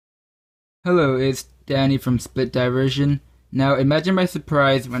Hello, it's Danny from Split Diversion. Now imagine my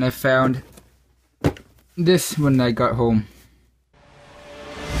surprise when I found this when I got home.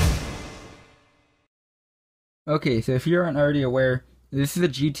 Okay, so if you aren't already aware, this is a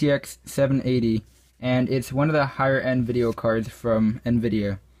GTX 780 and it's one of the higher end video cards from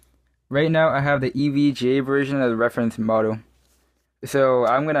Nvidia. Right now I have the EVGA version of the reference model. So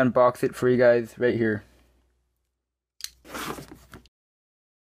I'm going to unbox it for you guys right here.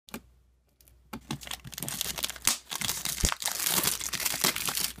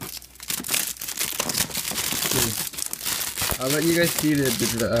 I'll let you guys see the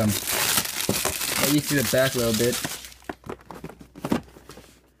back a little bit.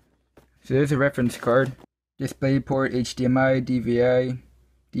 So there's a reference card, display port, HDMI, DVI,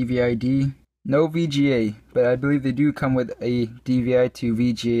 DVI-D, no VGA, but I believe they do come with a DVI to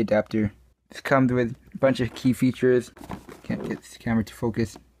VGA adapter. This comes with a bunch of key features. Can't get this camera to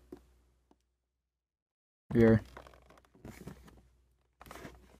focus. Here,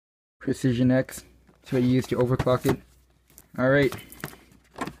 Precision X. That's what you use to overclock it. Alright.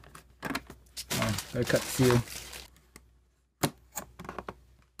 Gotta cut the seal.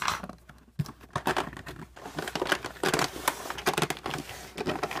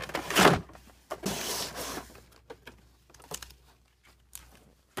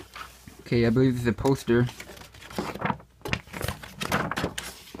 Okay, I believe this is a poster.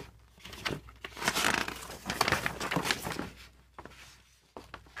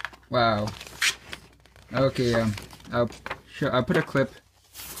 Wow. Okay, I'll put a clip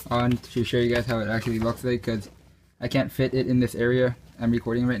on to show you guys how it actually looks like, because I can't fit it in this area I'm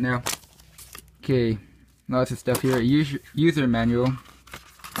recording right now. Okay, lots of stuff here. User manual.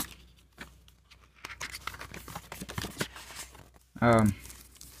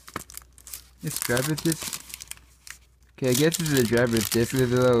 This driver's disc. Okay, I guess this is a driver's disc.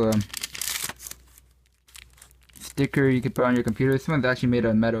 There's a little sticker you can put on your computer. This one's actually made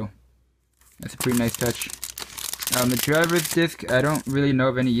of metal. That's a pretty nice touch. The driver's disc, I don't really know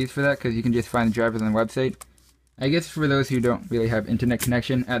of any use for that because you can just find the drivers on the website. I guess for those who don't really have internet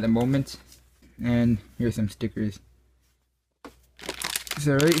connection at the moment. And here's some stickers.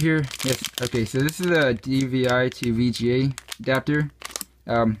 So right here, yes, okay, so this is a DVI to VGA adapter.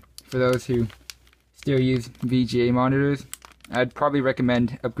 For those who still use VGA monitors, I'd probably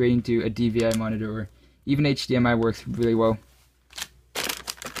recommend upgrading to a DVI monitor, or even HDMI works really well.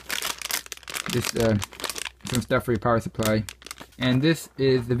 Just some stuff for your power supply. And this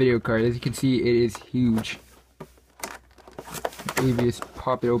is the video card. As you can see, it is huge. Maybe just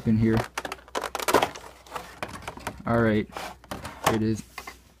pop it open here. Alright, here it is.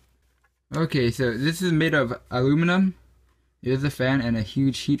 Okay, so this is made of aluminum. There's a fan and a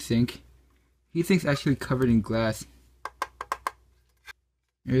huge heatsink. Heatsink's actually covered in glass.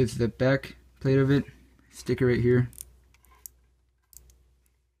 Here's the back plate of it. Sticker right here.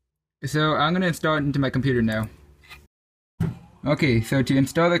 So I'm going to install it into my computer now. Okay, so to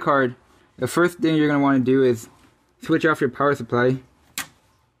install the card, the first thing you're going to want to do is switch off your power supply.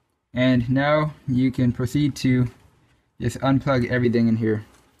 And now you can proceed to just unplug everything in here.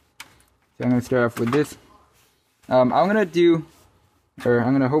 So I'm going to start off with this. I'm going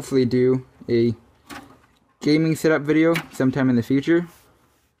to hopefully do a gaming setup video sometime in the future.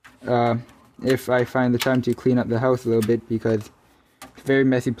 If I find the time to clean up the house a little bit, because it's a very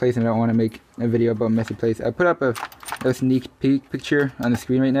messy place and I don't want to make a video about a messy place. I'll put up a sneak peek picture on the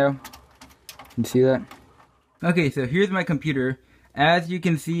screen right now. You can see that. Okay, so here's my computer. As you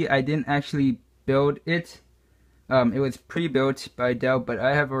can see, I didn't actually build it. It was pre-built by Dell, but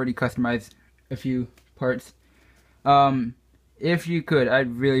I have already customized a few parts. If you could,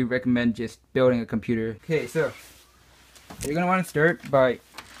 I'd really recommend just building a computer. Okay, so you're going to want to start by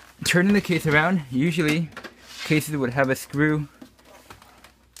turning the case around. Usually, cases would have a screw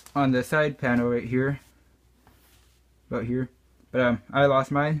on the side panel right here. About here. But I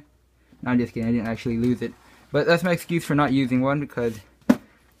lost mine. No, I'm just kidding, I didn't actually lose it. But that's my excuse for not using one, because it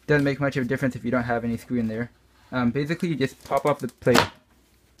doesn't make much of a difference if you don't have any screw in there. Basically, you just pop off the plate.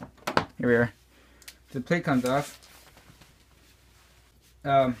 Here we are. So the plate comes off.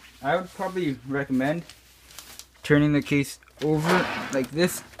 I would probably recommend turning the case over like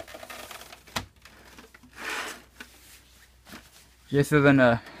this, just so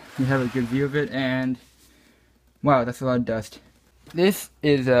then you have a good view of it. And wow, that's a lot of dust. This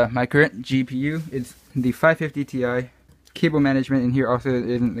is my current GPU. It's the 550 Ti. Cable management in here also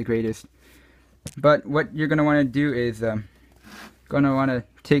isn't the greatest, but what you're going to want to do is going to want to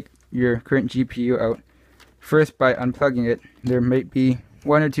take your current GPU out first by unplugging it. There might be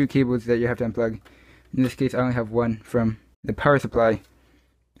one or two cables that you have to unplug. In this case, I only have one from the power supply.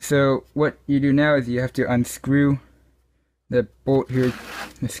 So what you do now is you have to unscrew the bolt here,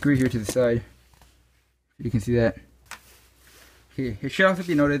 the screw here to the side. You can see that. Okay, it should also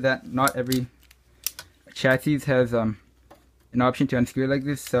be noted that not every chassis has an option to unscrew like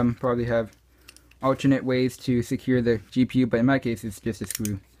this. Some probably have alternate ways to secure the GPU, but in my case it's just a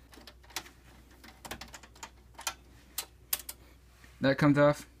screw. That comes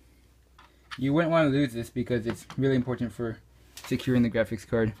off. You wouldn't want to lose this because it's really important for securing the graphics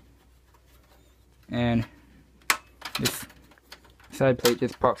card. And this side plate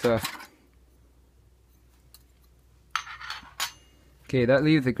just pops off. Okay, that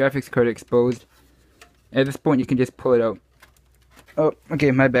leaves the graphics card exposed. At this point you can just pull it out. Oh,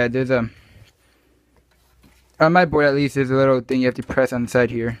 okay, my bad. There's on my board at least, there's a little thing you have to press on the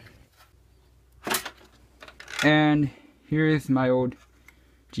side here. And here is my old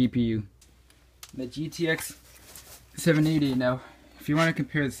GPU. The GTX 780. Now, if you want to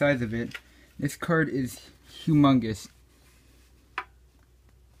compare the size of it, this card is humongous.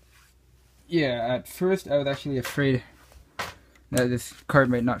 Yeah, at first I was actually afraid that this card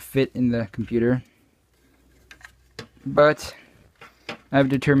might not fit in the computer, but I've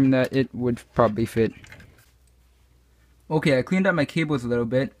determined that it would probably fit. Okay, I cleaned up my cables a little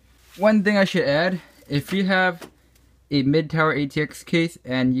bit. One thing I should add, if you have a mid-tower ATX case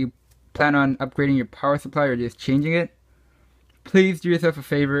and you plan on upgrading your power supply or just changing it, please do yourself a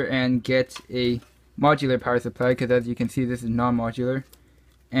favor and get a modular power supply, because as you can see this is non-modular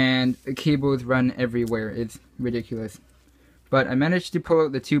and the cables run everywhere. It's ridiculous. But I managed to pull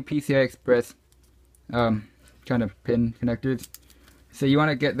out the two PCI Express kind of pin connectors. So you want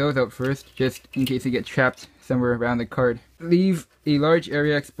to get those out first, just in case you get trapped somewhere around the card. Leave a large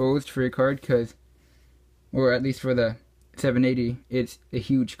area exposed for your card, because, or at least for the 780, it's a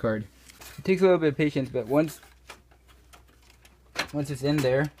huge card. It takes a little bit of patience, but once it's in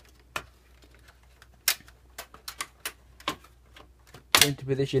there, into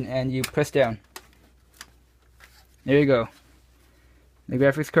position and you press down. There you go. The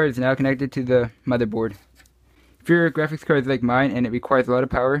graphics card is now connected to the motherboard. If your graphics card is like mine and it requires a lot of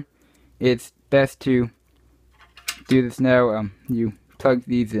power, it's best to do this now. You plug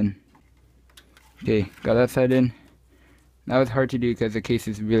these in. Okay, got that side in. That was hard to do because the case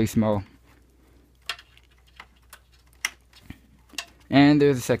is really small. And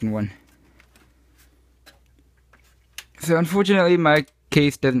there's a second one. So unfortunately my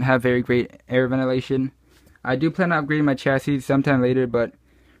case doesn't have very great air ventilation. I do plan on upgrading my chassis sometime later, but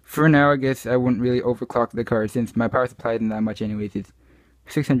for now I guess I wouldn't really overclock the card since my power supply isn't that much anyways. It's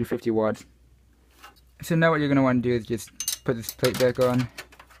 650 watts. So now what you're going to want to do is just put this plate back on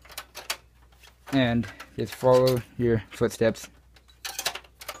and just follow your footsteps.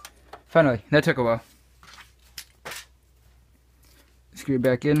 Finally, that took a while. Screw it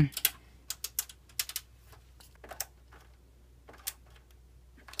back in.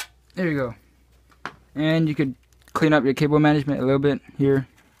 There you go. And you could clean up your cable management a little bit here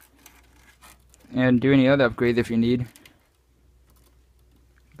and do any other upgrades if you need.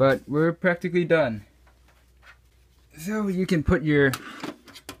 But we're practically done. So you can put your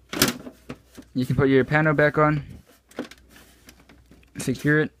panel back on,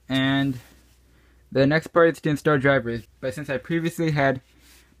 secure it, and the next part is to install drivers. But since I previously had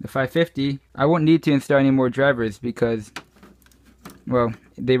the 550, I won't need to install any more drivers because, well,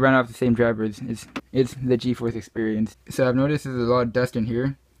 they run off the same drivers. It's the Geforce experience. So I've noticed there's a lot of dust in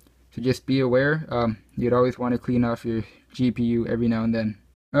here, so just be aware. You'd always want to clean off your GPU every now and then.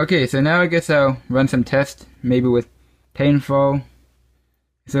 Okay, so now I guess I'll run some tests, maybe with Titanfall.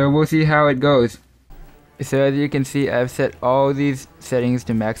 So we'll see how it goes. So as you can see, I've set all these settings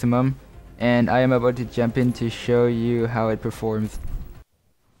to maximum, and I am about to jump in to show you how it performs.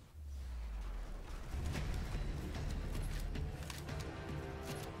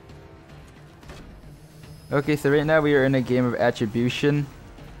 Okay, so right now we are in a game of attribution.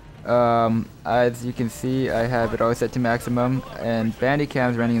 As you can see, I have it all set to maximum, and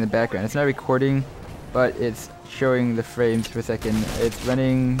Bandicam is running in the background. It's not recording, but it's showing the frames per second. It's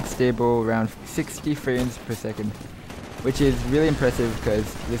running stable around 60 frames per second, which is really impressive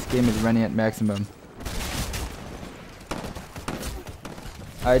because this game is running at maximum.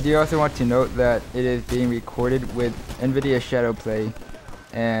 I do also want to note that it is being recorded with Nvidia Shadowplay,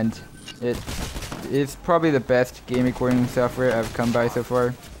 and it is probably the best game recording software I've come by so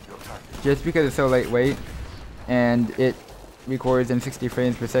far, just because it's so lightweight and it records in 60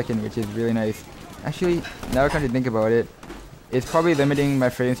 frames per second, which is really nice. Actually, now I come to think about it, it's probably limiting my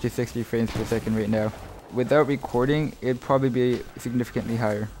frames to 60 frames per second right now. Without recording, it'd probably be significantly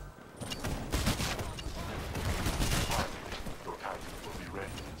higher.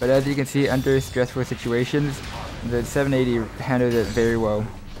 but as you can see, under stressful situations, the 780 handled it very well.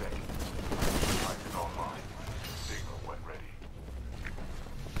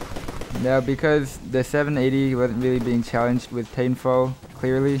 Now, because the 780 wasn't really being challenged with Titanfall,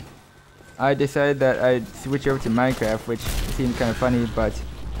 clearly, I decided that I'd switch over to Minecraft, which seemed kind of funny, but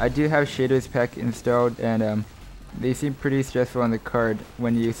I do have shaders pack installed, and they seem pretty stressful on the card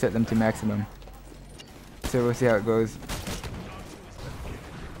when you set them to maximum. So we'll see how it goes.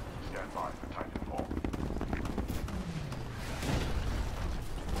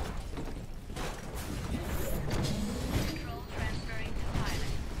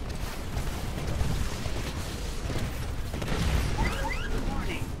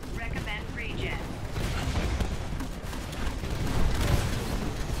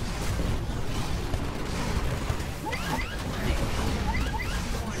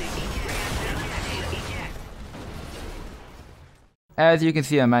 As you can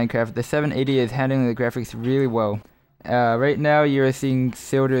see on Minecraft, the 780 is handling the graphics really well. Right now you're seeing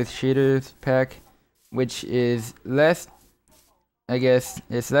Sildur's shaders pack, which is less, I guess,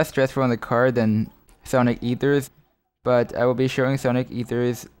 it's less stressful on the card than Sonic Ethers, but I will be showing Sonic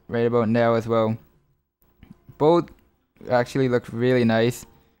Ethers right about now as well. Both actually look really nice.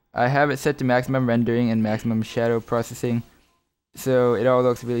 I have it set to maximum rendering and maximum shadow processing, so it all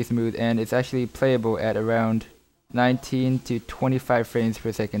looks really smooth, and it's actually playable at around 19 to 25 frames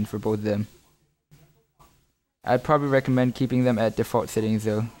per second for both of them. I'd probably recommend keeping them at default settings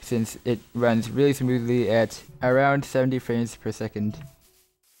though, since it runs really smoothly at around 70 frames per second.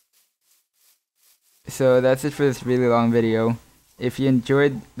 So that's it for this really long video. If you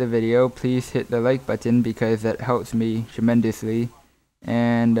enjoyed the video, please hit the like button because that helps me tremendously.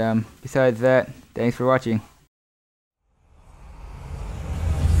 And besides that, thanks for watching.